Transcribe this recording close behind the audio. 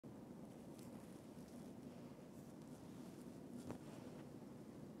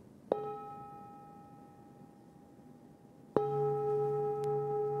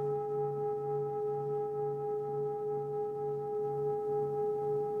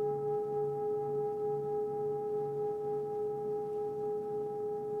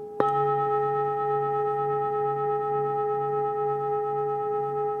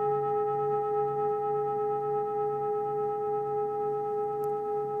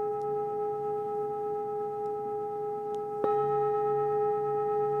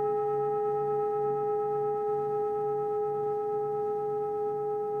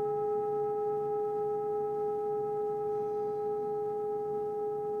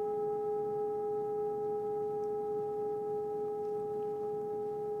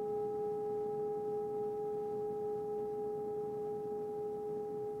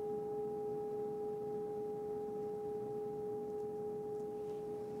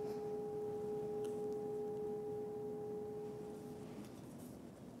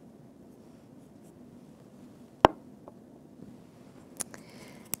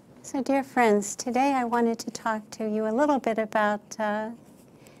So, dear friends, today I wanted to talk to you a little bit about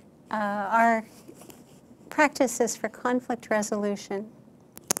our practices for conflict resolution.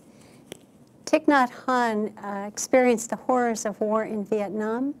 Thich Nhat Hanh experienced the horrors of war in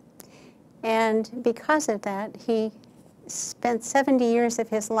Vietnam, and because of that, he spent 70 years of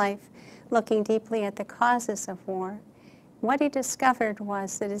his life looking deeply at the causes of war. What he discovered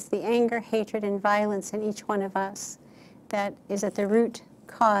was that it's the anger, hatred, and violence in each one of us that is at the root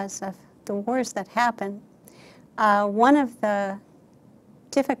cause of the wars that happen. One of the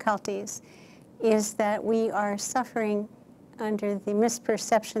difficulties is that we are suffering under the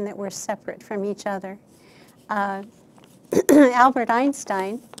misperception that we're separate from each other. Albert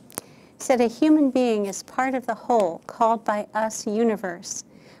Einstein said a human being is part of the whole called by us universe,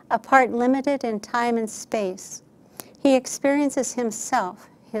 a part limited in time and space. He experiences himself,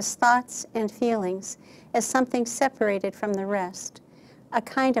 his thoughts and feelings, as something separated from the rest, a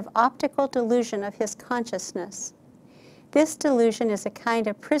kind of optical delusion of his consciousness. This delusion is a kind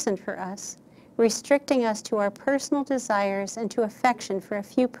of prison for us, restricting us to our personal desires and to affection for a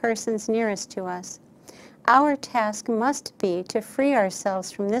few persons nearest to us. Our task must be to free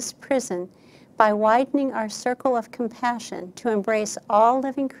ourselves from this prison by widening our circle of compassion to embrace all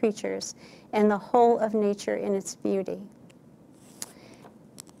living creatures and the whole of nature in its beauty.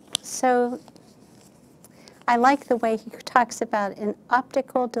 So, I like the way he talks about an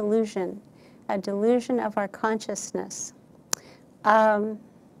optical delusion, a delusion of our consciousness. And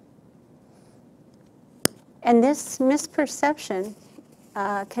this misperception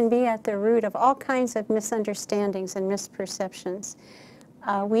can be at the root of all kinds of misunderstandings and misperceptions.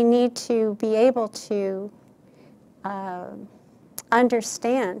 We need to be able to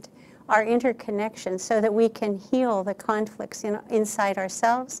understand our interconnection so that we can heal the conflicts inside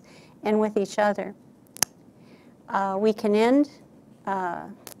ourselves and with each other. We can end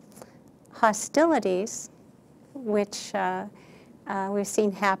hostilities, which we've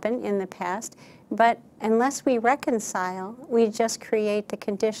seen happen in the past, but unless we reconcile, we just create the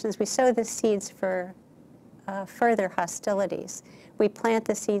conditions. We sow the seeds for further hostilities. We plant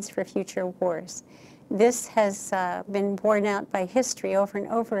the seeds for future wars. This has been borne out by history over and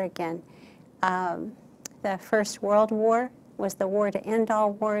over again. The First World War was the war to end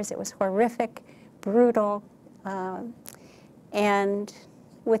all wars. It was horrific, brutal, and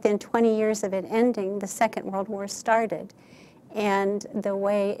within 20 years of it ending, the Second World War started. And the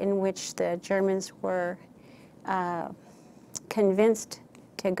way in which the Germans were convinced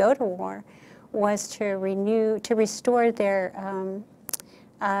to go to war was to restore their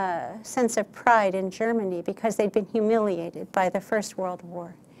sense of pride in Germany because they'd been humiliated by the First World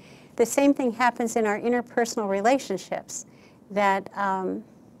War. The same thing happens in our interpersonal relationships, that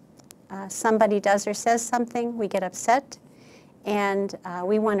somebody does or says something, we get upset, and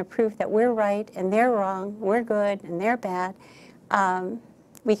we want to prove that we're right and they're wrong, we're good and they're bad.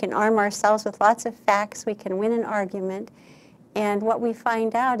 We can arm ourselves with lots of facts, we can win an argument, and what we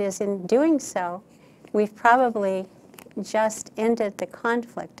find out is in doing so, we've probably just ended the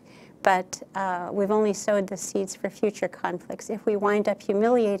conflict, but we've only sowed the seeds for future conflicts. If we wind up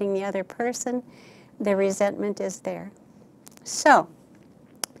humiliating the other person, the resentment is there. So,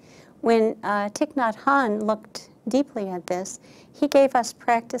 when Thich Nhat Hanh looked deeply at this, he gave us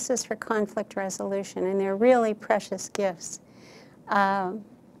practices for conflict resolution, and they're really precious gifts.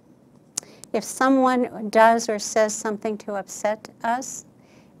 If someone does or says something to upset us,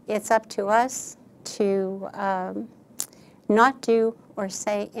 it's up to us to not do or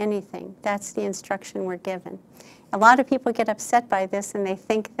say anything. That's the instruction we're given. A lot of people get upset by this and they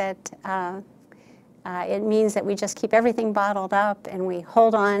think that it means that we just keep everything bottled up and we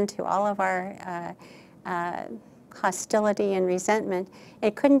hold on to all of our hostility and resentment.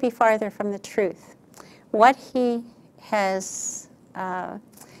 It couldn't be farther from the truth. What he has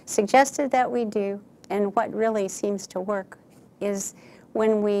suggested that we do, and what really seems to work, is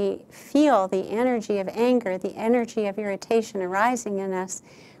when we feel the energy of anger, the energy of irritation arising in us,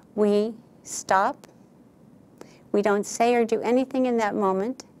 we stop. We don't say or do anything in that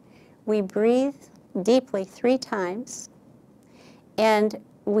moment. We breathe deeply 3 times, and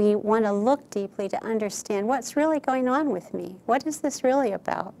we want to look deeply to understand what's really going on with me. What is this really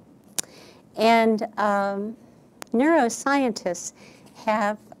about? And neuroscientists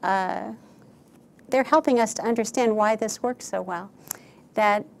have, they're helping us to understand why this works so well.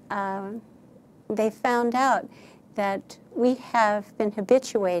 That they found out that we have been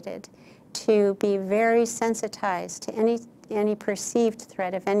habituated to be very sensitized to any perceived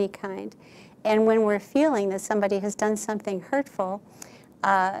threat of any kind. And when we're feeling that somebody has done something hurtful,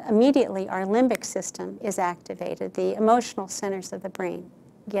 immediately our limbic system is activated, the emotional centers of the brain.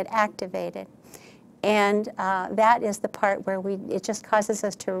 get activated. And that is the part where it just causes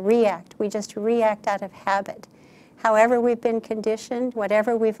us to react. We just react out of habit. However we've been conditioned,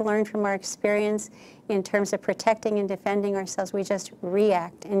 whatever we've learned from our experience in terms of protecting and defending ourselves, we just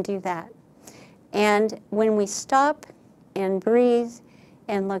react and do that. And when we stop and breathe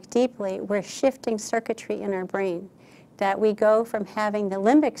and look deeply, we're shifting circuitry in our brain. That we go from having the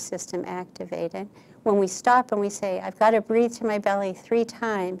limbic system activated. When we stop and we say, I've got to breathe to my belly 3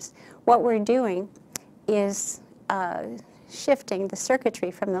 times, what we're doing is shifting the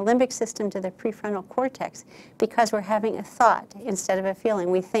circuitry from the limbic system to the prefrontal cortex because we're having a thought instead of a feeling.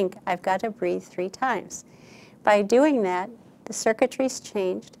 We think, I've got to breathe 3 times. By doing that, the circuitry's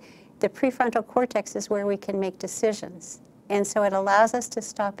changed. The prefrontal cortex is where we can make decisions. And so it allows us to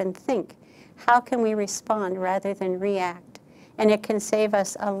stop and think, how can we respond rather than react? And it can save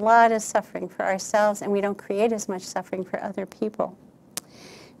us a lot of suffering for ourselves, and we don't create as much suffering for other people.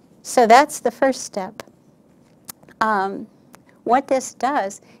 So that's the first step. What this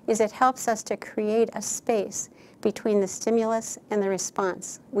does is it helps us to create a space between the stimulus and the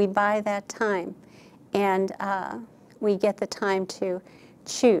response. We buy that time, and we get the time to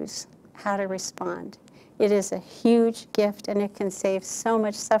choose how to respond. It is a huge gift, and it can save so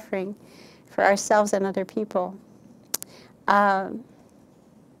much suffering for ourselves and other people.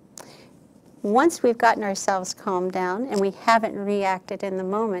 Once we've gotten ourselves calmed down and we haven't reacted in the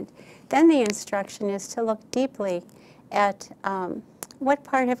moment, then the instruction is to look deeply at what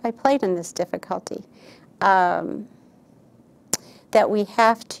part have I played in this difficulty. That we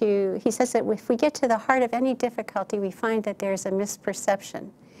have to, he says that if we get to the heart of any difficulty, we find that there's a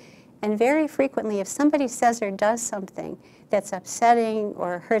misperception. And very frequently, if somebody says or does something that's upsetting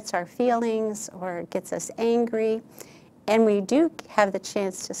or hurts our feelings or gets us angry, and we do have the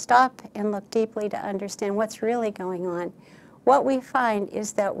chance to stop and look deeply to understand what's really going on, what we find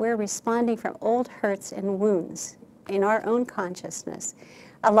is that we're responding from old hurts and wounds in our own consciousness.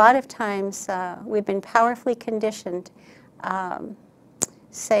 A lot of times, we've been powerfully conditioned,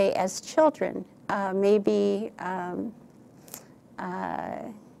 say as children, maybe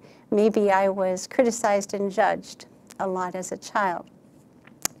I was criticized and judged a lot as a child.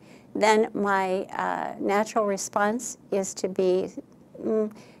 Then my natural response is to be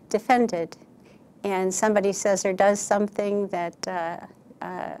defended. And somebody says or does something that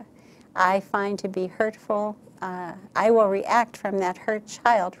I find to be hurtful, I will react from that hurt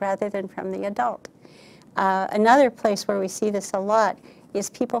child rather than from the adult. Another place where we see this a lot is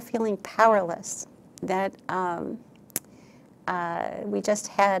people feeling powerless. That we just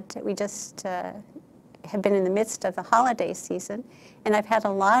have been in the midst of the holiday season, and I've had a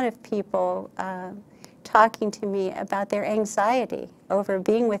lot of people talking to me about their anxiety over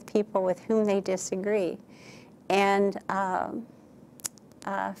being with people with whom they disagree, and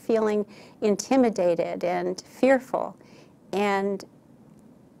feeling intimidated and fearful. And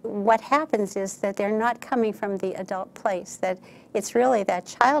what happens is that they're not coming from the adult place, that it's really that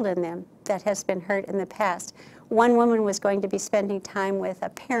child in them that has been hurt in the past. One woman was going to be spending time with a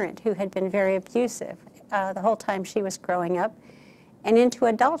parent who had been very abusive the whole time she was growing up, and into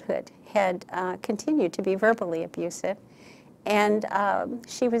adulthood had continued to be verbally abusive. And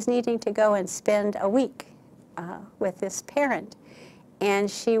she was needing to go and spend a week with this parent.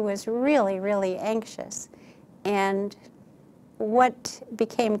 And she was really, really anxious. And what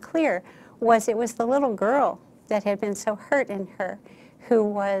became clear was it was the little girl that had been so hurt in her who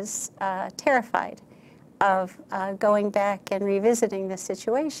was terrified of going back and revisiting the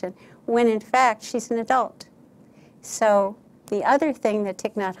situation, when in fact she's an adult. So the other thing that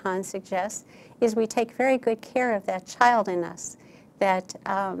Thich Nhat Hanh suggests is we take very good care of that child in us, that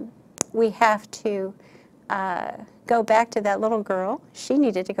we have to go back to that little girl. She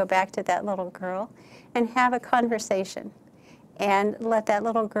needed to go back to that little girl and have a conversation and let that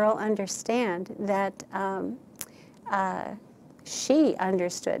little girl understand that she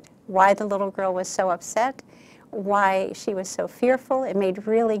understood why the little girl was so upset, why she was so fearful. It made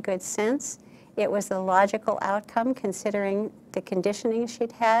really good sense. It was the logical outcome considering the conditioning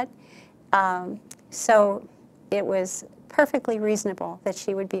she'd had. So it was perfectly reasonable that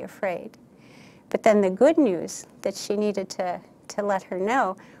she would be afraid. But then the good news that she needed to let her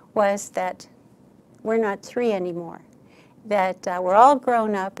know was that we're not 3 anymore, that we're all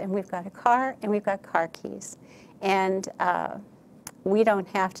grown up and we've got a car and we've got car keys. And we don't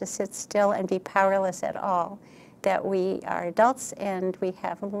have to sit still and be powerless at all, that we are adults and we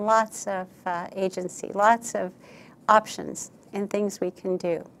have lots of agency, lots of options and things we can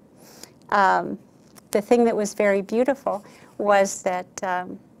do. The thing that was very beautiful was that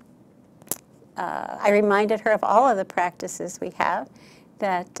I reminded her of all of the practices we have,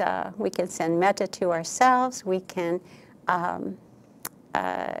 that we can send metta to ourselves. We can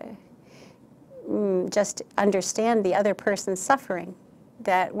just understand the other person's suffering.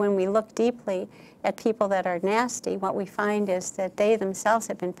 That when we look deeply at people that are nasty, what we find is that they themselves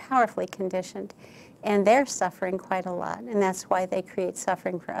have been powerfully conditioned, and they're suffering quite a lot, and that's why they create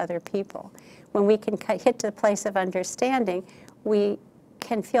suffering for other people. When we can hit to the place of understanding, we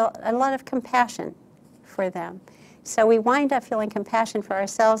can feel a lot of compassion for them. So we wind up feeling compassion for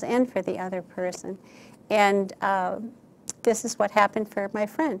ourselves and for the other person. And this is what happened for my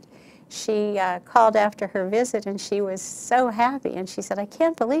friend. She called after her visit, and she was so happy. And she said, I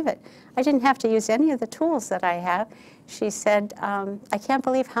can't believe it. I didn't have to use any of the tools that I have. She said, I can't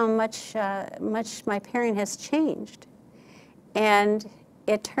believe how much my parent has changed. And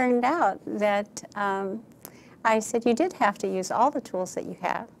it turned out that I said, you did have to use all the tools that you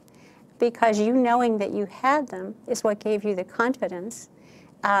have, because you knowing that you had them is what gave you the confidence.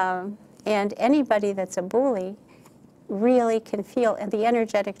 And anybody that's a bully really can feel the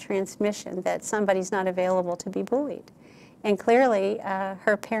energetic transmission that somebody's not available to be bullied. And clearly,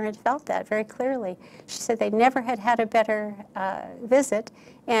 her parent felt that very clearly. She said they never had a better visit,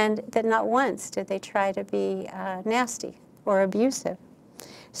 and that not once did they try to be nasty or abusive.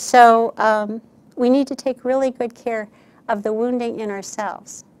 So we need to take really good care of the wounding in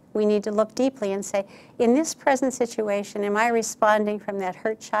ourselves. We need to look deeply and say, in this present situation, am I responding from that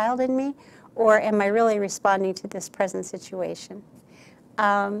hurt child in me, or am I really responding to this present situation?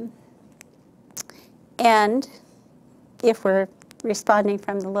 And if we're responding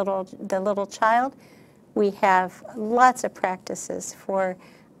from the little child, we have lots of practices for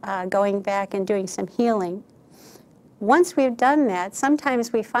going back and doing some healing. Once we've done that,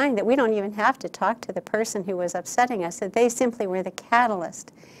 sometimes we find that we don't even have to talk to the person who was upsetting us, that they simply were the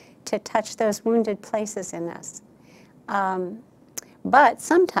catalyst to touch those wounded places in us. But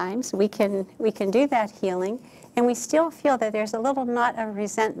sometimes we can do that healing, and we still feel that there's a little knot of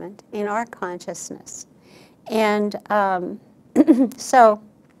resentment in our consciousness. And so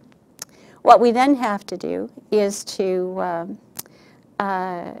what we then have to do is to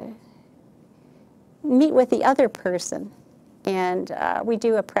meet with the other person, and we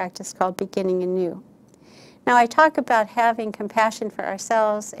do a practice called beginning anew. Now, I talk about having compassion for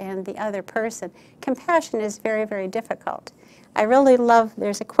ourselves and the other person. Compassion is very, very difficult. I really love,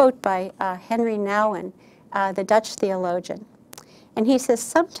 there's a quote by Thich Nhat Hanh, the Dutch theologian, and he says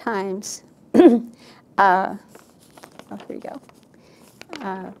sometimes, oh, here we go.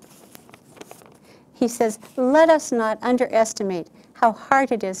 He says, let us not underestimate how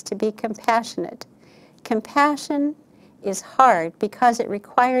hard it is to be compassionate. Compassion is hard because it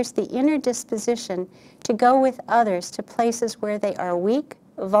requires the inner disposition to go with others to places where they are weak,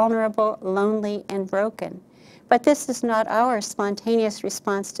 vulnerable, lonely, and broken. But this is not our spontaneous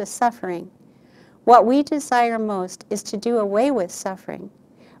response to suffering. What we desire most is to do away with suffering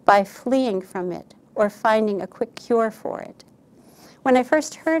by fleeing from it or finding a quick cure for it. When I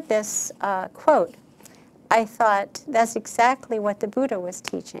first heard this quote, I thought that's exactly what the Buddha was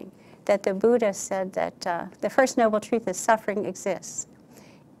teaching. That the Buddha said that the first noble truth is suffering exists.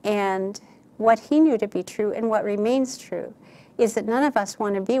 And what he knew to be true and what remains true is that none of us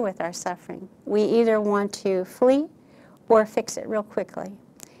want to be with our suffering. We either want to flee or fix it real quickly.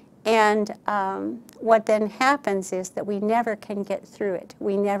 And what then happens is that we never can get through it.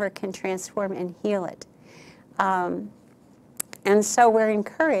 We never can transform and heal it. And so we're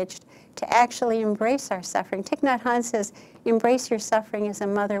encouraged to actually embrace our suffering. Thich Nhat Hanh says, embrace your suffering as a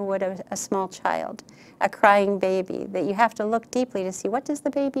mother would a small child, a crying baby, that you have to look deeply to see what does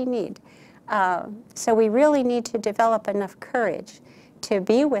the baby need. So we really need to develop enough courage to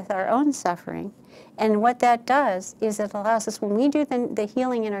be with our own suffering. And what that does is it allows us, when we do the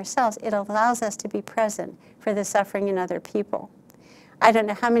healing in ourselves, it allows us to be present for the suffering in other people. I don't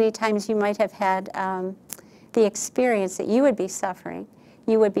know how many times you might have had the experience that you would be suffering.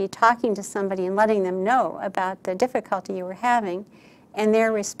 You would be talking to somebody and letting them know about the difficulty you were having, and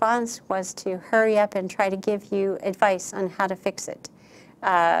their response was to hurry up and try to give you advice on how to fix it,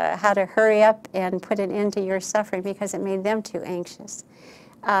 how to hurry up and put an end to your suffering because it made them too anxious.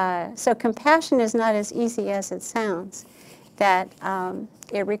 So compassion is not as easy as it sounds, that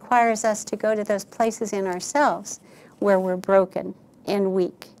it requires us to go to those places in ourselves where we're broken and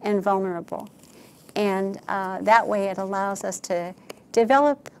weak and vulnerable. And that way it allows us to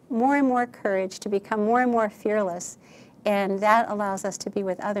develop more and more courage, to become more and more fearless, and that allows us to be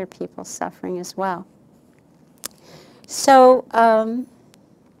with other people suffering as well. So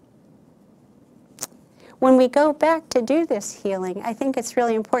when we go back to do this healing, I think it's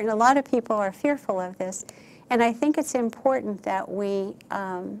really important. A lot of people are fearful of this, And I think it's important that we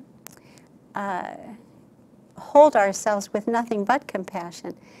hold ourselves with nothing but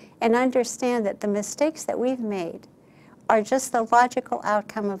compassion and understand that the mistakes that we've made are just the logical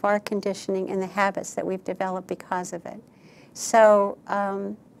outcome of our conditioning and the habits that we've developed because of it. So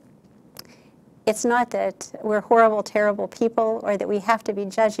it's not that we're horrible, terrible people or that we have to be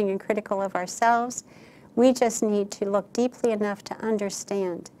judging and critical of ourselves. We just need to look deeply enough to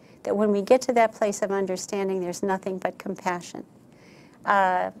understand that when we get to that place of understanding, there's nothing but compassion.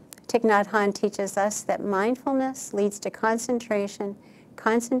 Thich Nhat Hanh teaches us that mindfulness leads to concentration,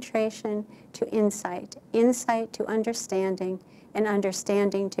 concentration to insight, insight to understanding, and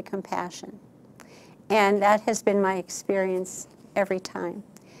understanding to compassion. And that has been my experience every time.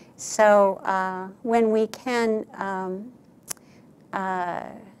 So when we can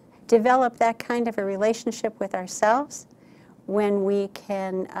develop that kind of a relationship with ourselves, when we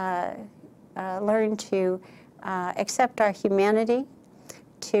can learn to accept our humanity,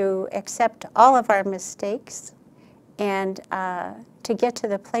 to accept all of our mistakes, and to get to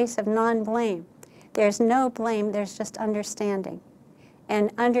the place of non-blame. There's no blame, there's just understanding.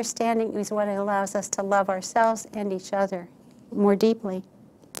 And understanding is what allows us to love ourselves and each other more deeply.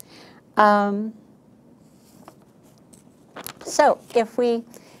 So if we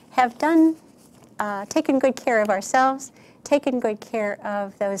have taken good care of ourselves, taken good care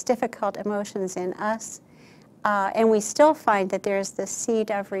of those difficult emotions in us, and we still find that there's the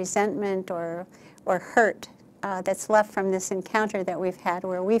seed of resentment or hurt that's left from this encounter that we've had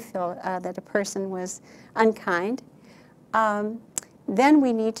where we feel that a person was unkind, then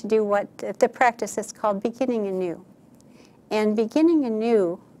we need to do what the practice is called beginning anew. And beginning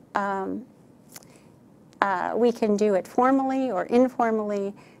anew, we can do it formally or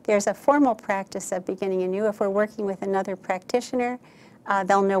informally. There's a formal practice of beginning anew. If we're working with another practitioner,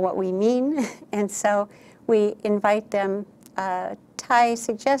 they'll know what we mean. And so we invite them. Thai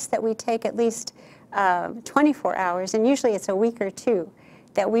suggests that we take at least 24 hours, and usually it's a week or two,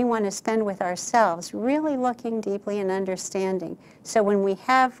 that we want to spend with ourselves, really looking deeply and understanding. So when we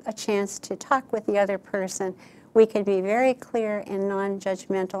have a chance to talk with the other person, we can be very clear and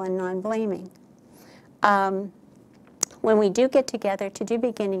non-judgmental and non-blaming. When we do get together to do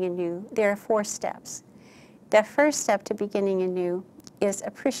beginning anew, there are 4 steps. The first step to beginning anew is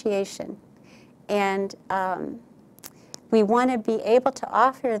appreciation. And we want to be able to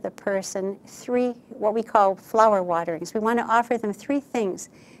offer the person 3, what we call flower waterings. We want to offer them 3 things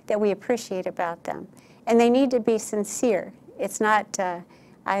that we appreciate about them. And they need to be sincere. It's not, I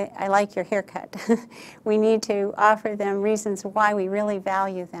like your haircut. We need to offer them reasons why we really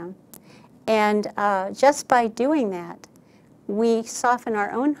value them. And just by doing that, we soften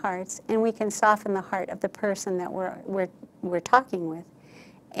our own hearts, and we can soften the heart of the person that we're talking with.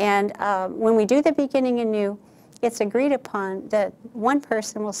 And when we do the beginning anew, it's agreed upon that one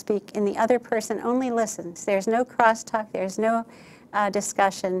person will speak and the other person only listens. There's no crosstalk, there's no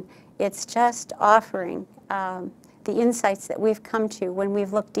discussion. It's just offering the insights that we've come to when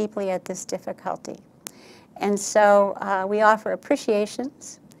we've looked deeply at this difficulty. And so we offer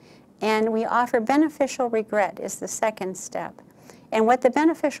appreciations, and we offer beneficial regret is the second step. And what the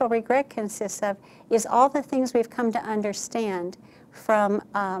beneficial regret consists of is all the things we've come to understand from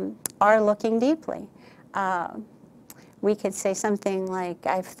our looking deeply. We could say something like,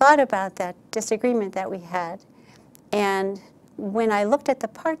 I've thought about that disagreement that we had, and when I looked at the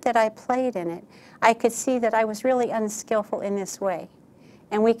part that I played in it, I could see that I was really unskillful in this way.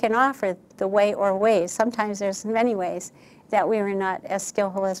 And we can offer the way or ways. Sometimes there's many ways that we were not as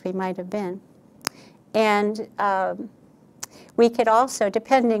skillful as we might have been. And we could also,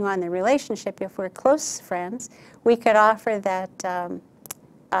 depending on the relationship, if we're close friends, we could offer that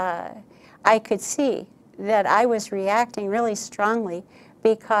I could see that I was reacting really strongly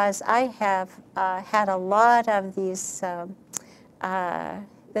because I have had a lot of these, the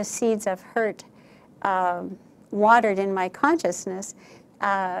seeds of hurt watered in my consciousness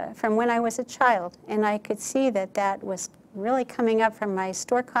from when I was a child. And I could see that that was really coming up from my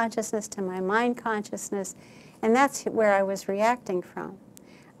store consciousness to my mind consciousness, and that's where I was reacting from.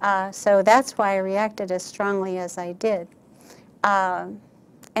 So that's why I reacted as strongly as I did. And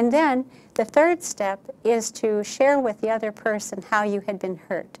then the third step is to share with the other person how you had been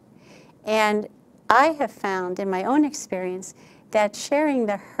hurt. And I have found in my own experience that sharing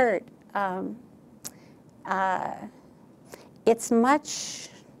the hurt, it's much,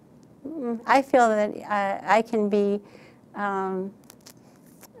 I feel that I can be a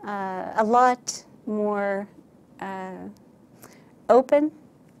lot more open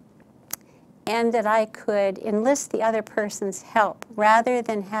and that I could enlist the other person's help rather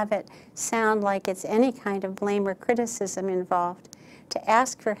than have it sound like it's any kind of blame or criticism involved, to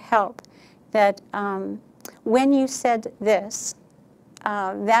ask for help. That when you said this,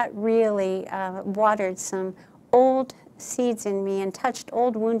 that really watered some old seeds in me and touched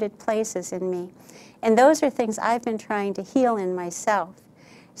old wounded places in me. And those are things I've been trying to heal in myself.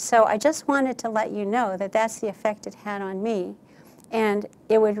 So I just wanted to let you know that that's the effect it had on me. And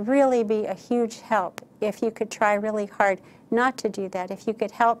it would really be a huge help if you could try really hard not to do that, if you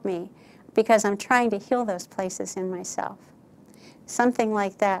could help me, because I'm trying to heal those places in myself. Something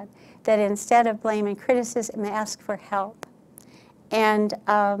like that, that instead of blame and criticism, ask for help. And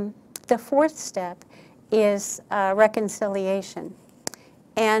the fourth step is reconciliation.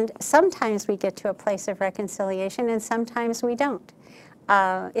 And sometimes we get to a place of reconciliation and sometimes we don't.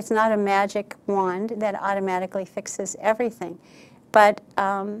 It's not a magic wand that automatically fixes everything. But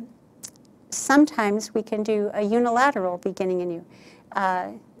sometimes we can do a unilateral beginning anew.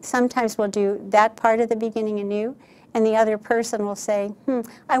 Sometimes we'll do that part of the beginning anew, and the other person will say,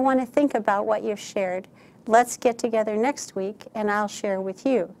 I want to think about what you've shared. Let's get together next week and I'll share with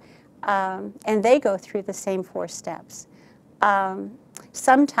you. And they go through the same 4 steps.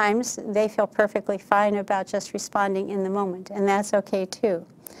 Sometimes they feel perfectly fine about just responding in the moment, and that's okay too.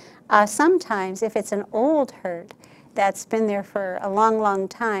 Sometimes if it's an old hurt that's been there for a long, long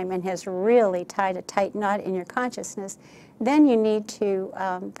time and has really tied a tight knot in your consciousness, then you need to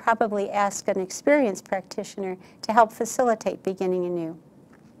probably ask an experienced practitioner to help facilitate beginning anew.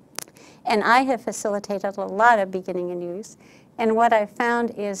 And I have facilitated a lot of beginning anews, and what I've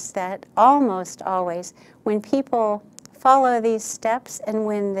found is that almost always when people follow these steps and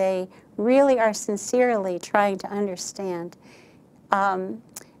when they really are sincerely trying to understand,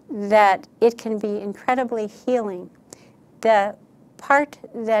 that it can be incredibly healing. The part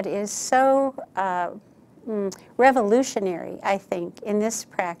that is so revolutionary, I think, in this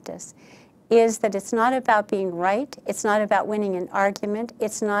practice is that it's not about being right, it's not about winning an argument,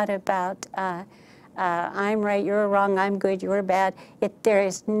 it's not about I'm right, you're wrong, I'm good, you're bad. There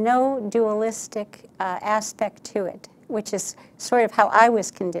is no dualistic aspect to it, which is sort of how I was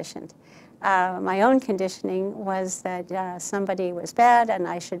conditioned. My own conditioning was that somebody was bad and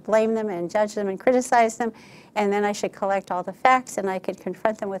I should blame them and judge them and criticize them, and then I should collect all the facts and I could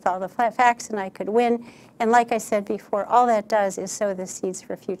confront them with all the facts and I could win. And like I said before, all that does is sow the seeds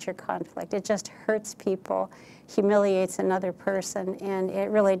for future conflict. It just hurts people, humiliates another person, and it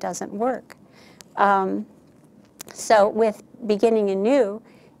really doesn't work. So with beginning anew,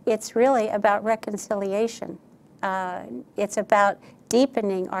 it's really about reconciliation. It's about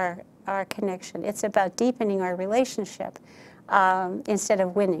deepening our connection. It's about deepening our relationship instead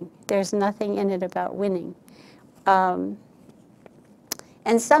of winning. There's nothing in it about winning. And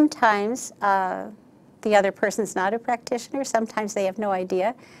sometimes the other person's not a practitioner. Sometimes they have no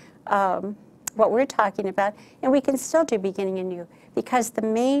idea what we're talking about. And we can still do beginning anew, because the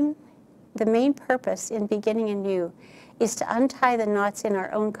main purpose in beginning anew is to untie the knots in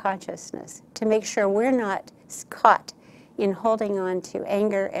our own consciousness, to make sure we're not caught in holding on to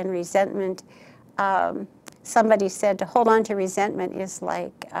anger and resentment. Somebody said to hold on to resentment is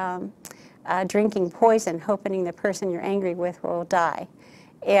like drinking poison, hoping the person you're angry with will die.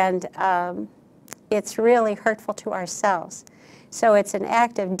 And it's really hurtful to ourselves. So it's an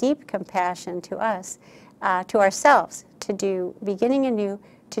act of deep compassion to us, to ourselves, to do beginning anew,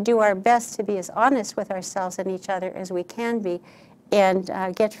 to do our best to be as honest with ourselves and each other as we can be, and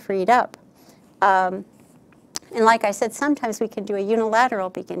get freed up. And like I said, sometimes we can do a unilateral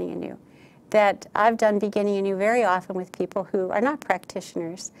beginning anew. That I've done beginning anew very often with people who are not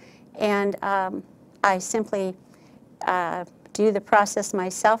practitioners, and I simply do the process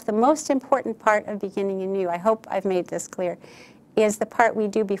myself. The most important part of beginning anew, I hope I've made this clear, is the part we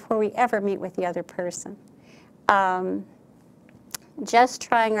do before we ever meet with the other person. Just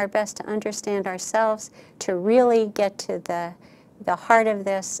trying our best to understand ourselves, to really get to the heart of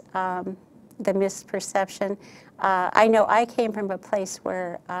this, the misperception. I know I came from a place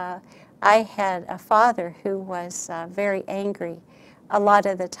where I had a father who was very angry a lot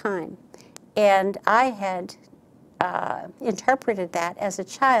of the time. And I had interpreted that as a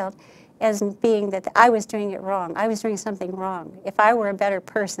child as being that I was doing it wrong. I was doing something wrong. If I were a better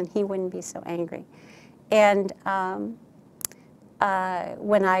person, he wouldn't be so angry. And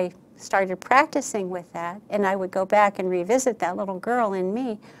when I started practicing with that, and I would go back and revisit that little girl in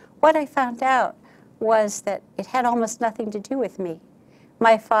me, what I found out was that it had almost nothing to do with me.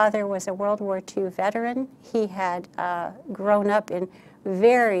 My father was a World War II veteran. He had grown up in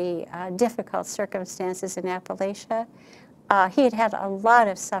very difficult circumstances in Appalachia. He had had a lot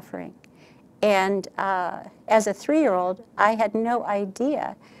of suffering. And as a 3-year-old, I had no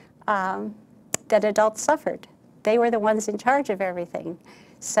idea that adults suffered. They were the ones in charge of everything.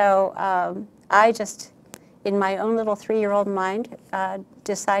 So I just, in my own little 3-year-old mind,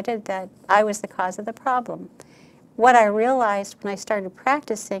 decided that I was the cause of the problem. What I realized when I started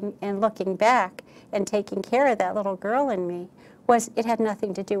practicing and looking back and taking care of that little girl in me was it had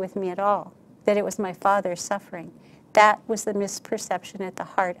nothing to do with me at all, that it was my father's suffering. That was the misperception at the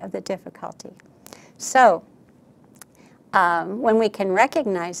heart of the difficulty. So when we can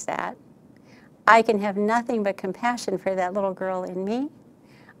recognize that, I can have nothing but compassion for that little girl in me.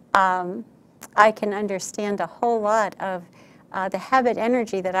 I can understand a whole lot of the habit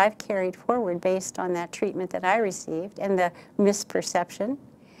energy that I've carried forward based on that treatment that I received and the misperception.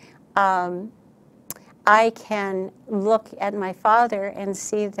 I can look at my father and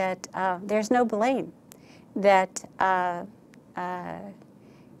see that there's no blame, that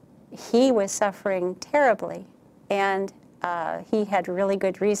he was suffering terribly, and he had really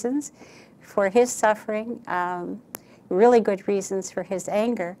good reasons for his suffering, really good reasons for his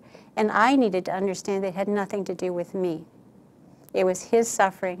anger, and I needed to understand that it had nothing to do with me. It was his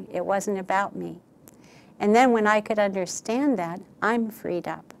suffering. It wasn't about me. And then when I could understand that, I'm freed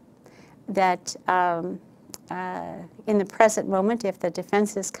up. That in the present moment, if the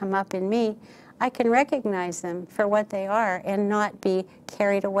defenses come up in me, I can recognize them for what they are and not be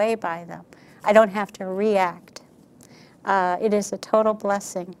carried away by them. I don't have to react. It is a total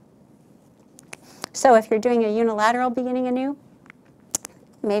blessing. So if you're doing a unilateral beginning anew,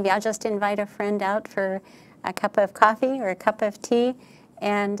 maybe I'll just invite a friend out for a cup of coffee or a cup of tea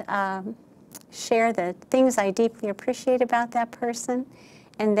and share the things I deeply appreciate about that person.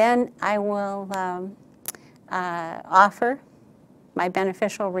 And then I will offer my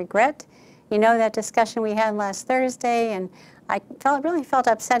beneficial regret. You know that discussion we had last Thursday, and I really felt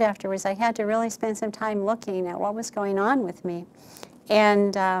upset afterwards. I had to really spend some time looking at what was going on with me.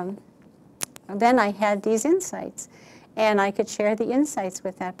 And then I had these insights, and I could share the insights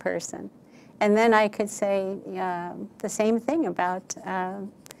with that person. And then I could say the same thing about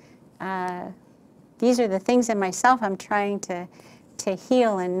these are the things in myself I'm trying to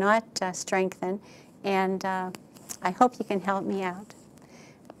heal and not strengthen, and I hope you can help me out.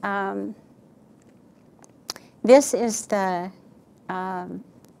 This is the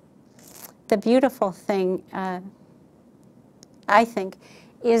beautiful thing, I think,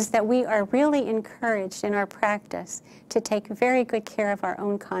 is that we are really encouraged in our practice to take very good care of our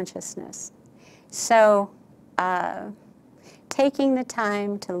own consciousness. So taking the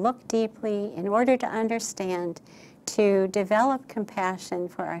time to look deeply in order to understand, to develop compassion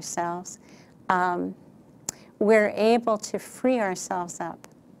for ourselves, we're able to free ourselves up.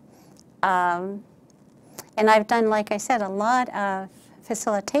 And I've done, like I said, a lot of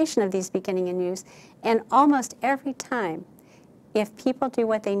facilitation of these beginning anews, and almost every time, if people do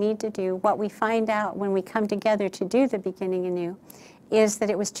what they need to do, what we find out when we come together to do the beginning anew is that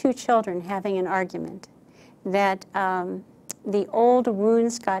it was 2 children having an argument, that the old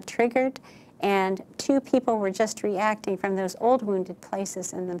wounds got triggered, and 2 people were just reacting from those old wounded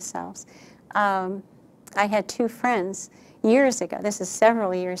places in themselves. I had 2 friends years ago, this is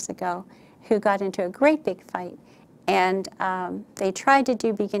several years ago, who got into a great big fight, and they tried to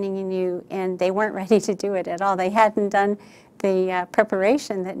do beginning anew, and they weren't ready to do it at all. They hadn't done the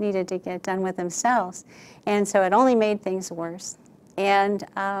preparation that needed to get done with themselves, and so it only made things worse. And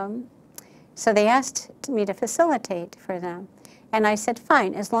so they asked me to facilitate for them, and I said,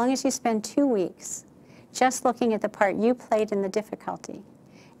 fine, as long as you spend 2 weeks just looking at the part you played in the difficulty,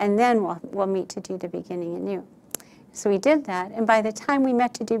 and then we'll meet to do the beginning anew. So we did that, and by the time we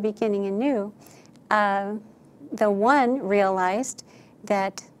met to do beginning anew, the one realized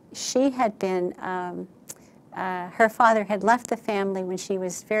that she had been, her father had left the family when she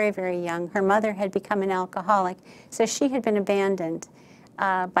was very, very young. Her mother had become an alcoholic, so she had been abandoned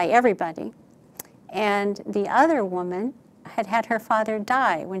by everybody. And the other woman had had her father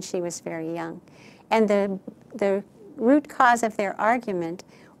die when she was very young. And the root cause of their argument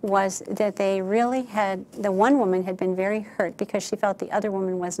was that they really had, the one woman had been very hurt because she felt the other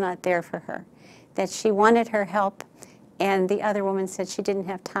woman was not there for her, that she wanted her help, and the other woman said she didn't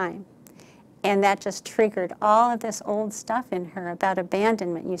have time. And that just triggered all of this old stuff in her about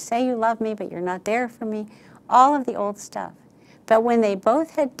abandonment. You say you love me, but you're not there for me, all of the old stuff. But when they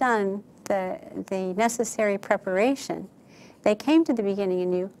both had done the necessary preparation, they came to the beginning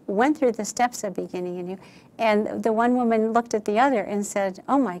anew, went through the steps of beginning anew, and the one woman looked at the other and said,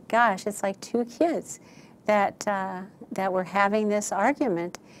 oh my gosh, it's like 2 kids that, that were having this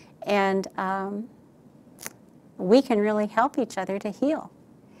argument, and we can really help each other to heal.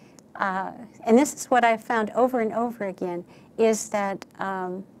 and this is what I've found over and over again, is that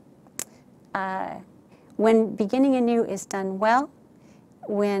when beginning anew is done well,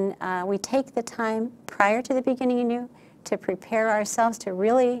 when we take the time prior to the beginning anew to prepare ourselves to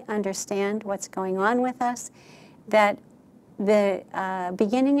really understand what's going on with us, that the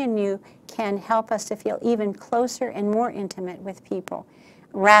beginning anew can help us to feel even closer and more intimate with people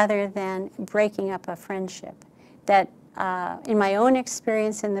rather than breaking up a friendship. That in my own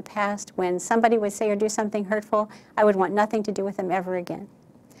experience in the past, when somebody would say or do something hurtful, I would want nothing to do with them ever again.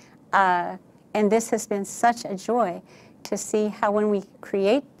 And this has been such a joy to see how when we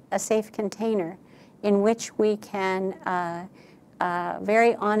create a safe container in which we can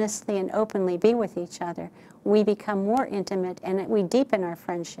very honestly and openly be with each other, we become more intimate and we deepen our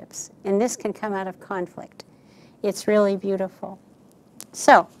friendships. And this can come out of conflict. It's really beautiful.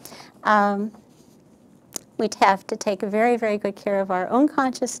 So, we'd have to take very, very good care of our own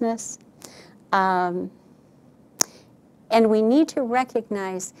consciousness. And we need to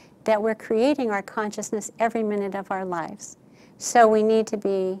recognize that we're creating our consciousness every minute of our lives. So we need to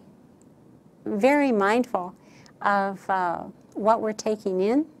be very mindful of what we're taking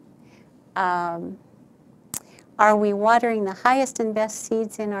in. Are we watering the highest and best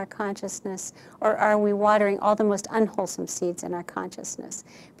seeds in our consciousness, or are we watering all the most unwholesome seeds in our consciousness?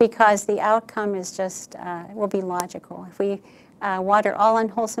 Because the outcome is just, will be logical. If we water all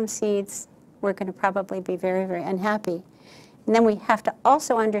unwholesome seeds, we're going to probably be very, very unhappy. And then we have to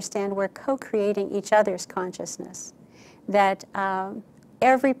also understand we're co-creating each other's consciousness. That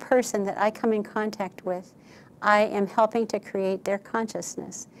every person that I come in contact with, I am helping to create their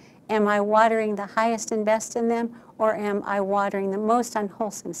consciousness. Am I watering the highest and best in them, or am I watering the most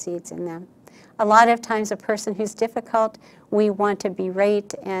unwholesome seeds in them? A lot of times a person who's difficult, we want to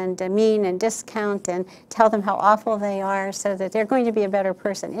berate and mean and discount and tell them how awful they are so that they're going to be a better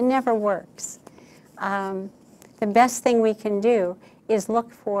person. It never works. The best thing we can do is look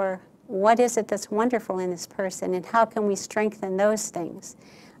for what is it that's wonderful in this person and how can we strengthen those things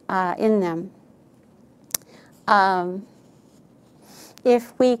in them.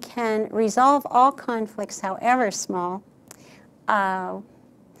 If we can resolve all conflicts, however small,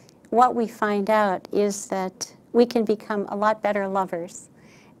 what we find out is that we can become a lot better lovers,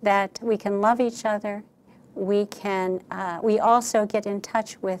 that we can love each other. We also get in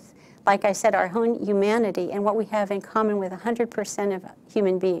touch with, like I said, our own humanity and what we have in common with 100% of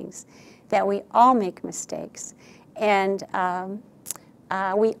human beings, that we all make mistakes. And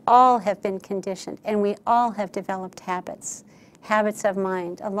we all have been conditioned, and we all have developed habits of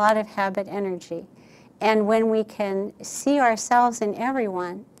mind, a lot of habit energy. And when we can see ourselves in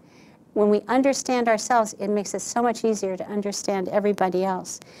everyone, when we understand ourselves, it makes it so much easier to understand everybody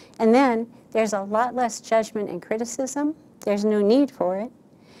else. And then there's a lot less judgment and criticism. There's no need for it.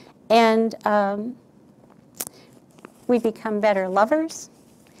 And we become better lovers,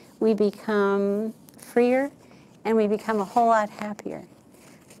 we become freer, and we become a whole lot happier.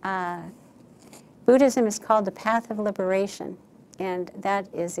 Buddhism is called the path of liberation, and that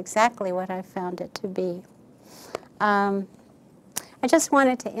is exactly what I've found it to be. I just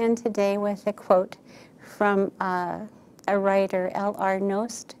wanted to end today with a quote from a writer, L.R.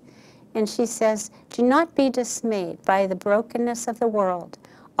 Nost, and she says, "Do not be dismayed by the brokenness of the world.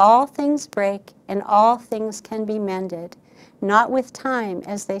 All things break, and all things can be mended, not with time,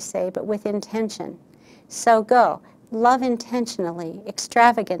 as they say, but with intention. So go, love intentionally,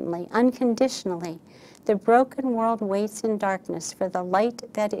 extravagantly, unconditionally. The broken world waits in darkness for the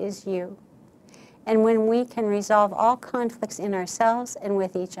light that is you." And when we can resolve all conflicts in ourselves and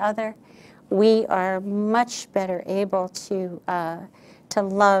with each other, we are much better able to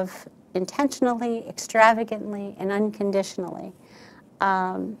love intentionally, extravagantly, and unconditionally.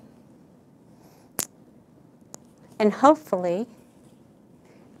 And hopefully,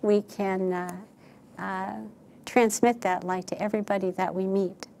 we can transmit that light to everybody that we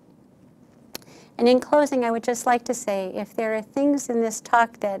meet. And in closing, I would just like to say, if there are things in this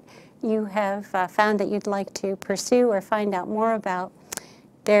talk that you have found that you'd like to pursue or find out more about,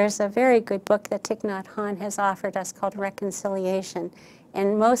 there's a very good book that Thich Nhat Hanh has offered us called Reconciliation.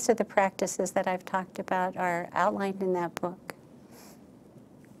 And most of the practices that I've talked about are outlined in that book.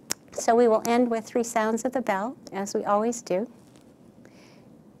 So we will end with 3 sounds of the bell, as we always do.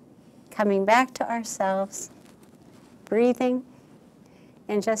 Coming back to ourselves, breathing,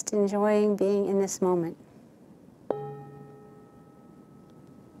 and just enjoying being in this moment.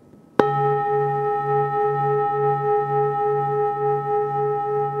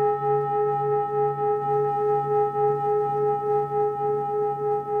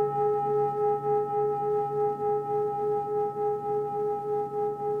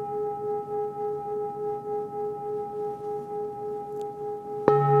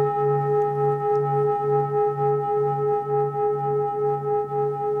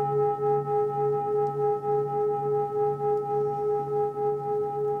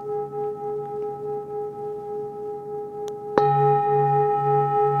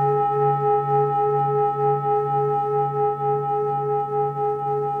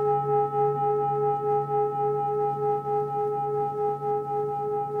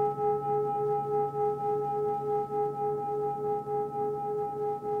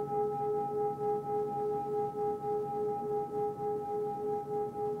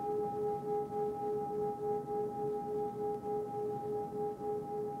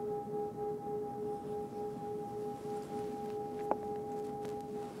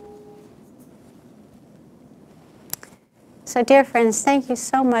 So dear friends, thank you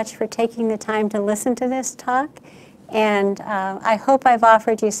so much for taking the time to listen to this talk. And I hope I've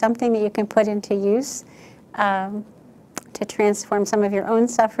offered you something that you can put into use to transform some of your own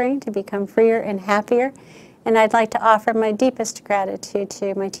suffering, to become freer and happier. And I'd like to offer my deepest gratitude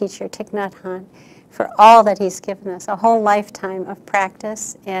to my teacher, Thich Nhat Hanh, for all that he's given us, a whole lifetime of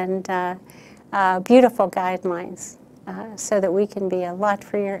practice and beautiful guidelines so that we can be a lot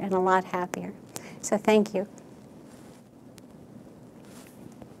freer and a lot happier. So thank you.